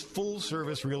Associates. This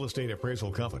full-service real estate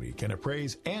appraisal company can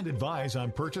appraise and advise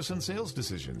on purchase and sales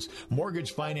decisions,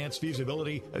 mortgage finance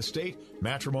feasibility, estate,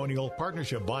 matrimonial,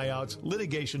 partnership buyouts,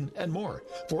 litigation, and more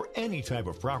for any type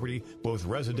of property, both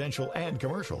residential and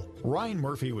commercial. Ryan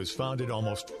Murphy was founded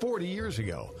almost 40 years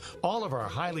ago. All of our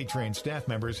highly trained staff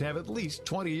members have at least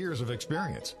 20 years of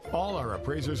experience. All our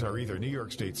appraisers are either New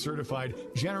York State certified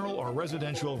general or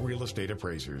residential real estate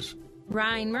appraisers.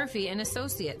 Ryan Murphy and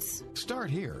Associates. Start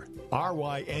here.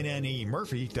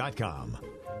 RYNNEMurphy.com.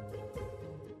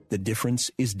 The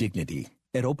difference is dignity.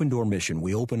 At Open Door Mission,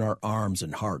 we open our arms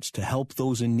and hearts to help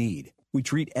those in need. We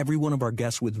treat every one of our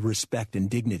guests with respect and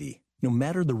dignity. No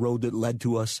matter the road that led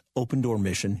to us, Open Door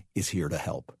Mission is here to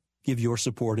help. Give your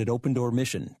support at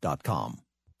opendoormission.com.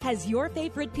 Has your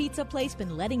favorite pizza place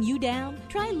been letting you down?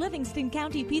 Try Livingston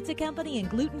County Pizza Company and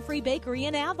Gluten-Free Bakery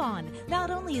in Avon.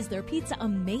 Not only is their pizza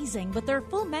amazing, but their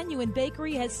full menu and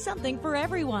bakery has something for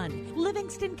everyone.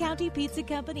 Livingston County Pizza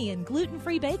Company and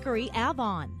Gluten-Free Bakery,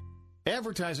 Avon.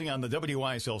 Advertising on the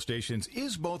WYSL stations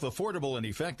is both affordable and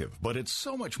effective, but it's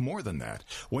so much more than that.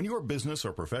 When your business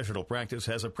or professional practice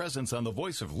has a presence on the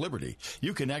Voice of Liberty,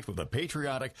 you connect with a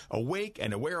patriotic, awake,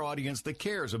 and aware audience that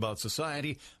cares about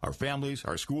society, our families,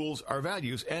 our schools, our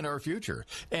values, and our future.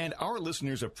 And our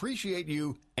listeners appreciate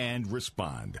you and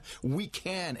respond. We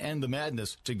can end the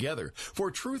madness together.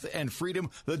 For truth and freedom,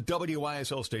 the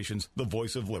WYSL stations, the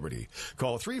Voice of Liberty.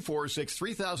 Call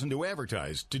 346-3000 to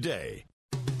advertise today.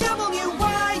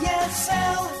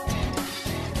 WYSL.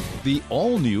 The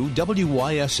all-new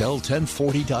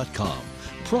WYSL1040.com.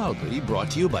 Proudly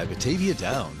brought to you by Batavia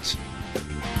Downs.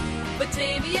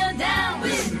 Batavia Downs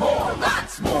with more,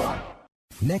 lots more.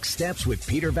 Next Steps with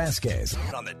Peter Vasquez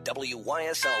on the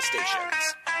WYSL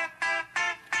stations.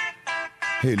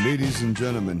 Hey, ladies and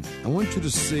gentlemen, I want you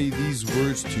to say these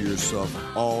words to yourself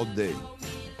all day.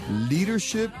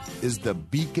 Leadership is the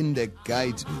beacon that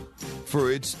guides me,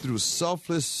 for it's through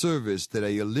selfless service that I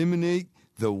illuminate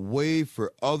the way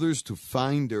for others to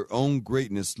find their own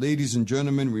greatness. Ladies and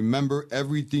gentlemen, remember,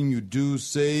 everything you do,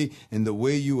 say, and the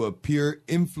way you appear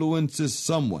influences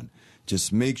someone.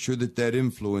 Just make sure that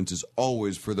influence is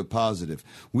always for the positive.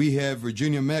 We have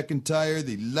Virginia McIntyre,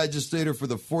 the legislator for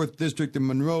the 4th District in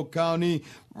Monroe County,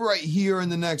 right here in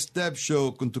the Next Step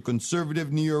Show con tu conservative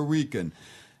Nuyorican.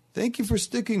 Thank you for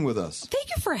sticking with us. Thank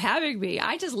you for having me.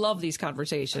 I just love these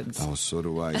conversations. Oh, so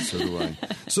do I.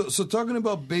 So talking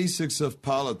about basics of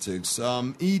politics,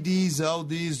 EDs,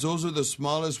 LDs, those are the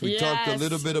smallest. We talked a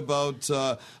little bit about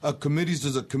committees.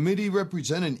 Does a committee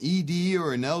represent an ED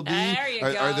or an LD? There you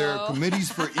go. Are there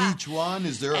committees for each one?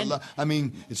 Is there a lot? I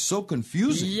mean, it's so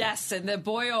confusing. Yes, and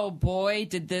boy, oh boy,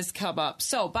 did this come up.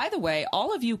 So, by the way,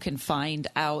 all of you can find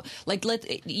out,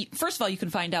 first of all, you can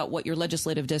find out what your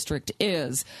legislative district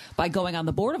is by going on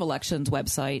the Board of Elections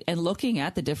website and looking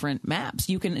at the different maps.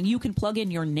 You can plug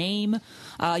in your name.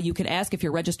 You can ask if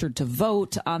you're registered to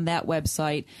vote on that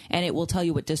website, and it will tell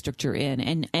you what district you're in.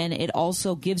 And it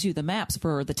also gives you the maps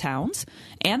for the towns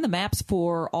and the maps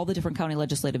for all the different county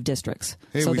legislative districts.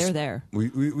 Hey, so they're there.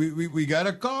 We got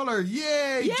a caller.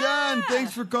 Yay! Yeah! John,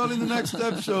 thanks for calling the Next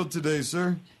Step Show today,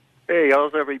 sir. Hey,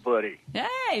 how's everybody?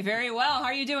 Hey, very well. How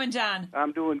are you doing, John?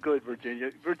 I'm doing good,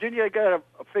 Virginia. Virginia, I got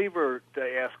a favor to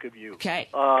ask of you. Okay.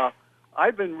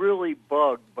 I've been really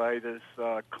bugged by this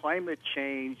climate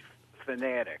change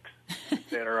fanatics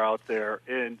that are out there,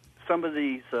 and some of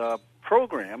these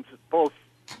programs, both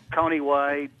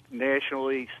countywide,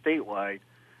 nationally, statewide.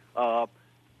 A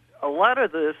lot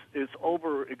of this is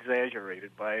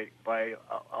over-exaggerated by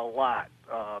a lot.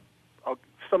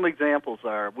 Some examples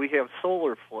are we have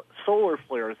solar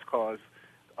flares cause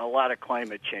a lot of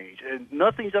climate change, and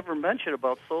nothing's ever mentioned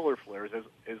about solar flares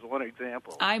as one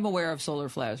example. I'm aware of solar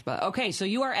flares, but okay, so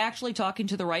you are actually talking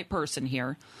to the right person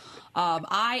here.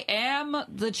 I am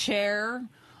the chair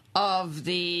of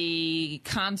the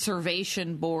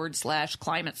Conservation Board /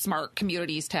 Climate Smart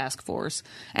Communities Task Force,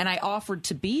 and I offered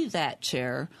to be that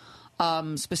chair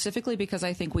specifically because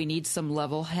I think we need some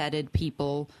level-headed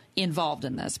people involved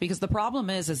in this. Because the problem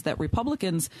is that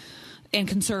Republicans and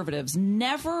conservatives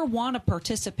never want to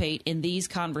participate in these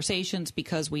conversations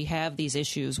because we have these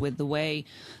issues with the way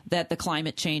that the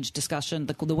climate change discussion,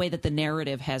 the way that the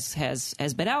narrative has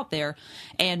been out there,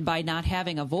 and by not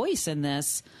having a voice in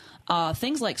this,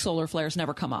 things like solar flares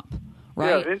never come up,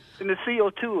 right? Yeah, and the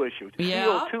CO2 issue.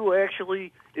 CO2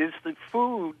 actually is the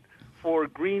food for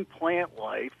green plant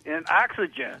life and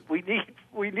oxygen. We need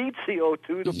CO2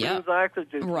 to produce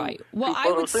oxygen. Right. Well,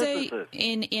 I would say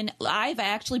I've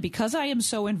actually, because I am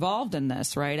so involved in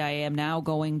this, right, I am now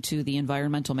going to the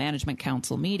Environmental Management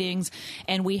Council meetings,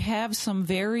 and we have some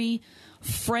very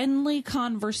friendly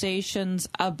conversations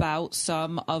about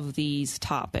some of these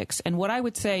topics. And what I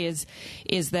would say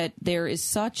is that there is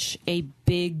such a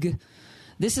big...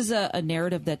 This is a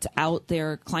narrative that's out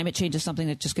there. Climate change is something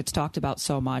that just gets talked about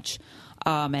so much.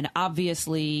 And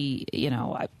obviously,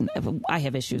 I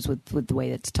have issues with the way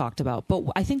it's talked about. But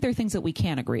I think there are things that we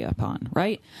can agree upon,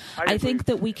 right? I think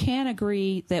that we can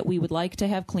agree that we would like to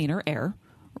have cleaner air.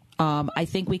 I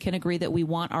think we can agree that we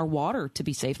want our water to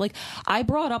be safe. Like, I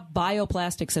brought up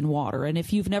bioplastics in water. And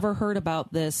if you've never heard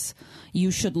about this,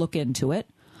 you should look into it.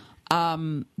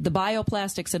 The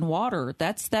bioplastics in water,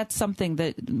 that's something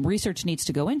that research needs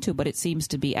to go into, but it seems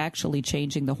to be actually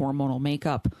changing the hormonal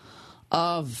makeup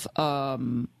of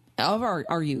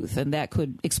our youth, and that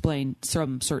could explain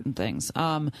some certain things.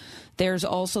 There's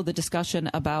also the discussion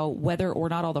about whether or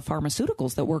not all the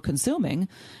pharmaceuticals that we're consuming,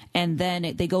 and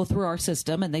then they go through our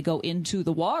system and they go into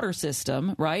the water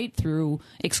system, right, through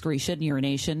excretion,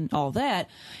 urination, all that,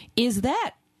 is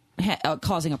that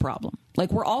causing a problem?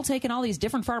 Like, we're all taking all these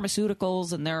different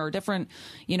pharmaceuticals, and there are different,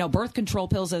 birth control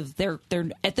pills. They're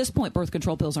at this point, birth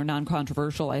control pills are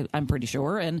non-controversial, I'm pretty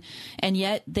sure, and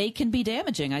yet they can be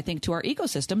damaging, I think, to our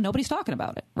ecosystem. Nobody's talking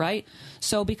about it, right?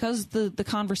 So because the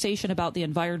conversation about the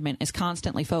environment is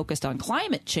constantly focused on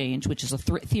climate change, which is a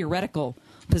theoretical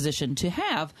position to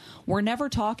have, we're never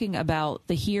talking about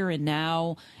the here and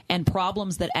now and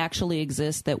problems that actually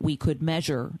exist that we could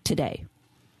measure today.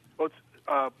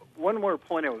 One more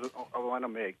point I want to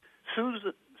make.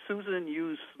 Susan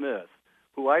Hughes Smith,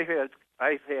 who I've had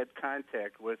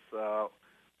contact with.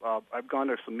 I've gone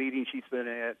to some meetings she's been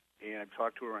at, and I've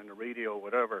talked to her on the radio,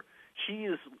 whatever. She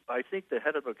is, I think, the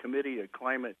head of a committee,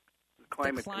 climate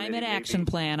action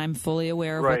plan. I'm fully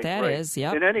aware of what that is.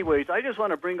 Yep. And anyways, I just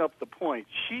want to bring up the point.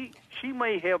 She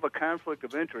may have a conflict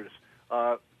of interest.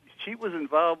 She was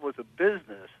involved with a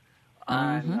business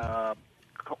on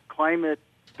climate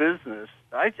business.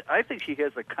 I think she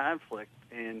has a conflict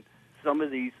in some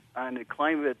of these on the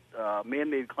climate,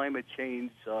 man-made climate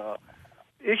change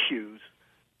issues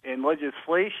and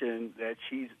legislation that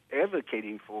she's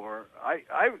advocating for.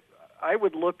 I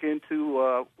would look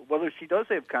into whether she does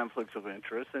have conflicts of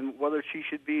interest and whether she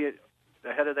should be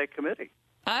the head of that committee.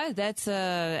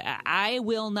 I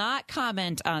will not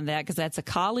comment on that because that's a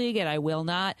colleague, and I will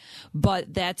not.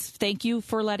 But thank you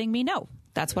for letting me know.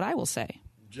 That's what I will say.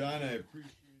 John, I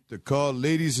appreciate to call.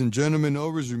 Ladies and gentlemen,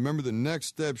 always remember the Next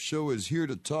Step Show is here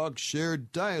to talk, share,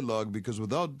 dialogue, because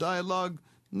without dialogue,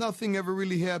 nothing ever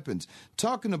really happens.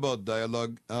 Talking about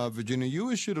dialogue, Virginia, you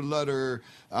issued a letter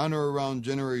on or around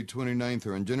January 29th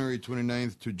or on January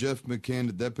 29th to Jeff McCann,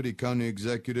 the Deputy County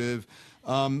Executive.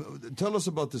 Tell us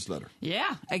about this letter.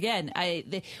 Yeah. Again,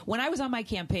 when I was on my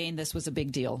campaign, this was a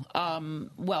big deal.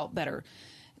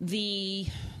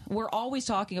 We're always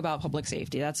talking about public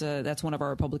safety. That's one of our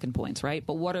Republican points, right?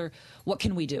 But what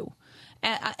can we do?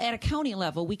 At a county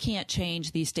level, we can't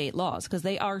change these state laws because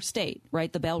they are state,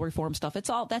 right? The bail reform stuff,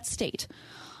 that's state.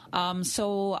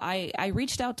 So I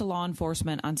reached out to law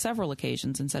enforcement on several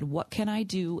occasions and said, what can I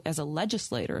do as a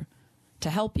legislator to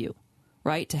help you,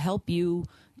 right? To help you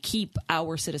keep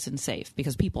our citizens safe,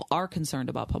 because people are concerned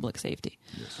about public safety.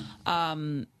 Yes.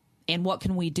 And what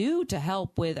can we do to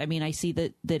help with? I mean, I see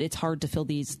that it's hard to fill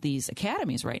these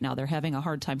academies right now. They're having a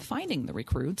hard time finding the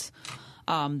recruits.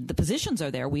 The positions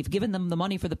are there. We've given them the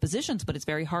money for the positions, but it's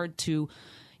very hard to,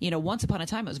 once upon a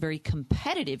time, it was very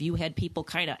competitive. You had people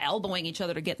kind of elbowing each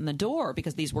other to get in the door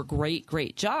because these were great,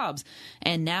 great jobs.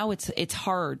 And now it's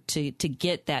hard to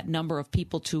get that number of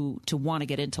people to want to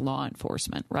get into law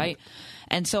enforcement, right?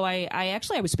 And so I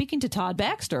was speaking to Todd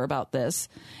Baxter about this,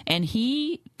 and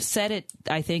he said it,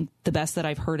 I think, the best that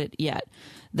I've heard it yet,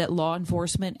 that law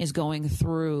enforcement is going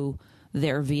through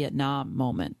their Vietnam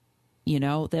moment.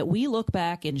 That we look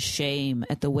back in shame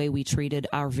at the way we treated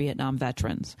our Vietnam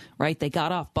veterans, right? They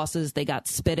got off buses, they got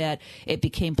spit at, it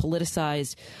became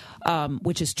politicized,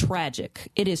 which is tragic.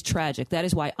 It is tragic. That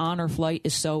is why honor flight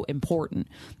is so important,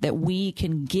 that we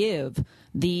can give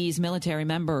these military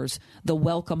members the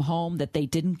welcome home that they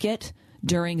didn't get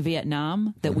during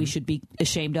Vietnam, that we should be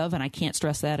ashamed of, and I can't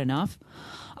stress that enough.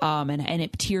 And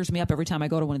it tears me up every time I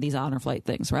go to one of these honor flight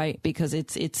things, right? Because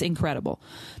it's incredible.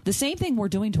 The same thing we're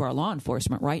doing to our law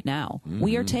enforcement right now. Mm-hmm.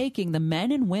 We are taking the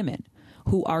men and women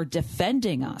who are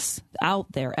defending us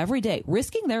out there every day,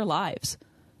 risking their lives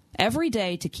every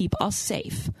day to keep us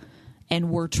safe,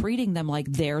 and we're treating them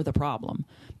like they're the problem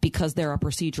because there are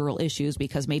procedural issues,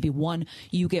 because maybe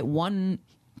you get one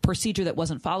procedure that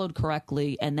wasn't followed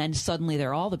correctly, and then suddenly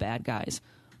they're all the bad guys.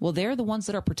 Well, they're the ones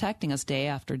that are protecting us day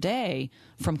after day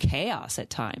from chaos at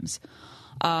times.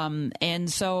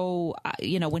 And so,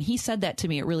 when he said that to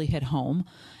me, it really hit home.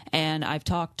 And when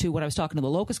I was talking to the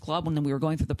Locust Club, when we were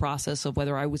going through the process of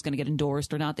whether I was going to get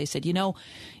endorsed or not, they said,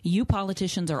 you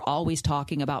politicians are always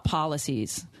talking about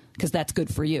policies because that's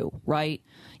good for you, right?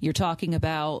 You're talking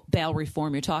about bail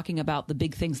reform. You're talking about the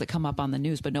big things that come up on the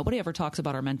news, but nobody ever talks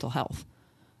about our mental health,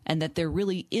 and that there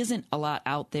really isn't a lot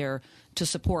out there to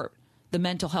support the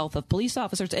mental health of police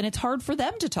officers, and it's hard for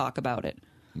them to talk about it.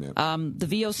 Yep. The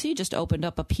VOC just opened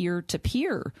up a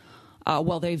peer-to-peer.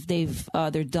 They've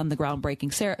done the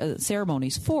groundbreaking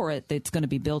ceremonies for it. It's going to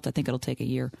be built. I think it'll take a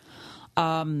year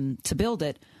to build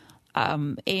it.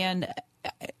 And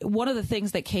one of the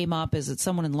things that came up is that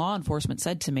someone in law enforcement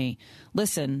said to me,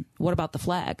 "Listen, what about the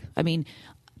flag? I mean,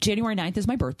 January 9th is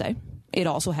my birthday. It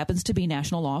also happens to be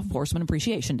National Law Enforcement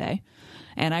Appreciation Day."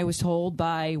 And I was told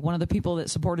by one of the people that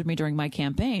supported me during my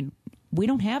campaign, we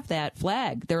don't have that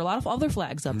flag. There are a lot of other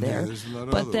flags up there,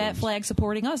 but that flag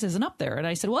supporting us isn't up there. And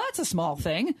I said, well, that's a small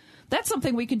thing. That's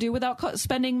something we can do without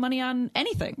spending money on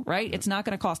anything, right? It's not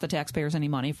going to cost the taxpayers any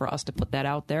money for us to put that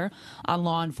out there on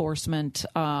Law Enforcement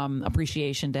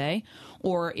Appreciation Day,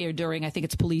 or during, I think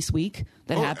it's Police Week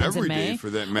that happens in May. Every day, for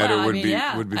that matter,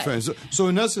 would be fine. So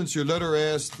in essence, your letter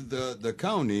asked the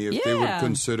county if they would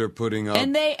consider putting up.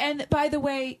 And by the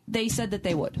way, they said that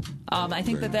they would. I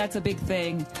think that's a big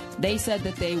thing. They said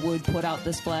that they would put out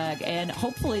this flag, and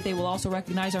hopefully they will also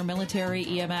recognize our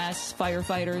military, EMS,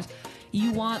 firefighters.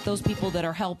 You want those people that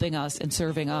are helping us and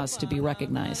serving us to be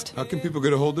recognized. How can people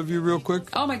get a hold of you real quick?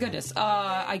 Oh, my goodness.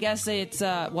 I guess it's,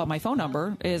 my phone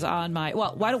number is on my,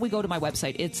 why don't we go to my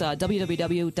website? It's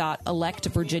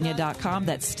www.electvirginia.com.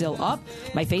 That's still up.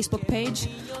 My Facebook page,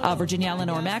 Virginia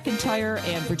Eleanor McIntyre,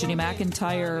 and Virginia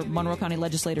McIntyre, Monroe County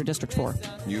Legislator, District 4.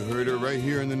 You heard her right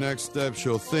here in the Next Step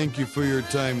Show. Thank you for your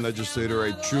time, Legislator.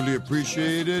 I truly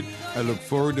appreciate it. I look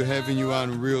forward to having you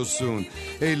on real soon.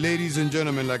 Hey, ladies and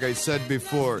gentlemen, like I said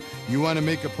before, you want to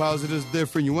make a positive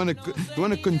difference, you want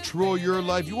to control your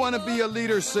life, you want to be a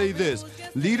leader, say this: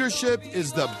 leadership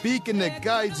is the beacon that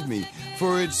guides me,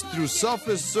 for it's through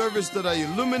selfless service that I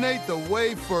illuminate the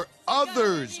way for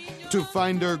others to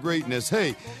find their greatness.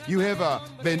 Hey, you have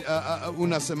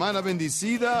una semana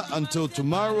bendecida until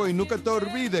tomorrow, y nunca te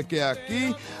olvides que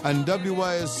aquí en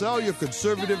WYSL, your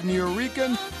conservative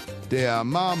Nuyorican, te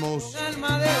amamos.